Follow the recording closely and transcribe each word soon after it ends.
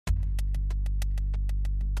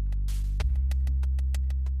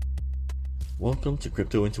Welcome to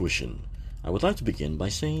Crypto Intuition. I would like to begin by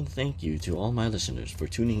saying thank you to all my listeners for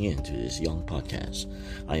tuning in to this young podcast.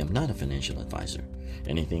 I am not a financial advisor.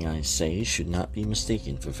 Anything I say should not be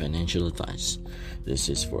mistaken for financial advice. This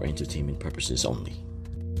is for entertainment purposes only.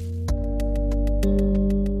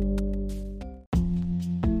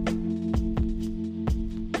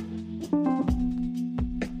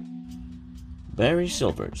 Barry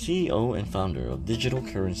Silbert, CEO and founder of Digital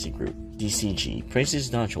Currency Group, DCG, praises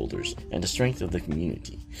Doge holders and the strength of the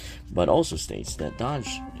community, but also states that Doge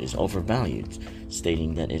is overvalued,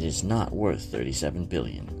 stating that it is not worth $37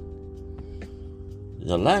 billion.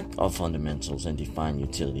 The lack of fundamentals and defined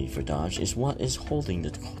utility for Doge is what is holding the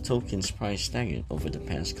token's price stagnant over the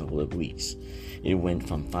past couple of weeks. It went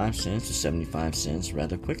from 5 cents to 75 cents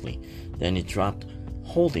rather quickly, then it dropped,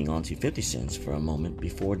 holding on to 50 cents for a moment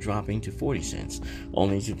before dropping to 40 cents,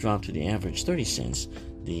 only to drop to the average 30 cents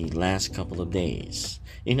the last couple of days.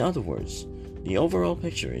 In other words, the overall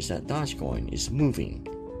picture is that Dogecoin is moving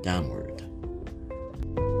downward.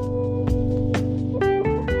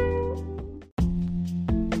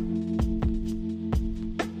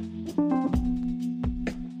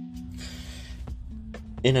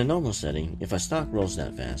 In a normal setting, if a stock rose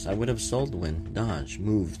that fast, I would have sold when Doge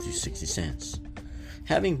moved to 60 cents.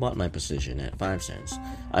 Having bought my position at 5 cents,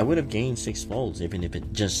 I would have gained 6 folds even if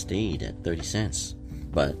it just stayed at 30 cents.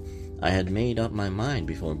 But I had made up my mind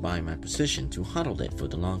before buying my position to hodl it for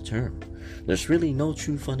the long term. There's really no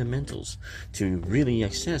true fundamentals to really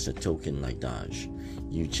access a token like Doge.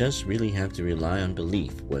 You just really have to rely on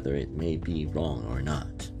belief whether it may be wrong or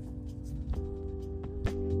not.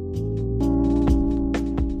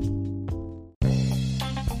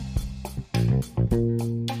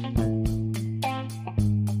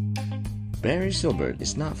 Barry Silbert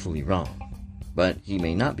is not fully wrong, but he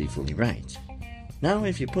may not be fully right. Now,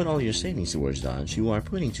 if you put all your savings towards Doge, you are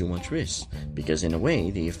putting too much risk, because in a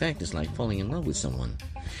way, the effect is like falling in love with someone.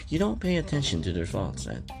 You don't pay attention to their faults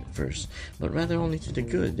at first, but rather only to the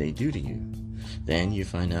good they do to you. Then you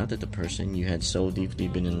find out that the person you had so deeply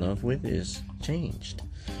been in love with is changed,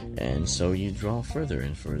 and so you draw further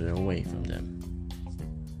and further away from them.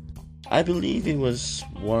 I believe it was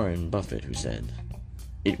Warren Buffett who said,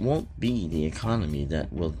 "It won't be the economy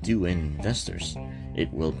that will do investors.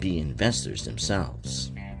 It will be investors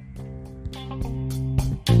themselves."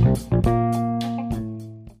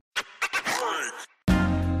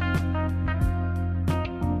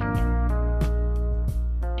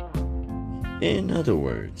 In other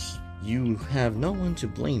words, you have no one to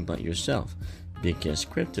blame but yourself, because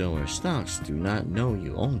crypto or stocks do not know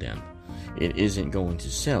you own them. It isn't going to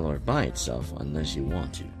sell or buy itself unless you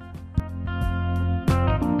want to.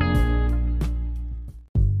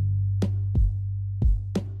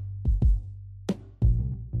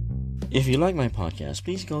 If you like my podcast,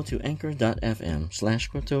 please go to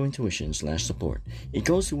anchor.fm/cryptointuition/support. It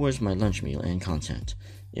goes towards my lunch meal and content.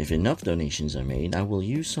 If enough donations are made, I will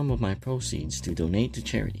use some of my proceeds to donate to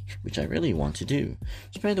charity, which I really want to do.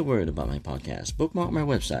 Spread the word about my podcast. Bookmark my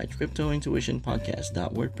website,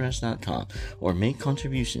 cryptointuitionpodcast.wordpress.com, or make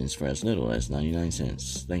contributions for as little as 99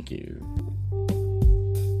 cents. Thank you.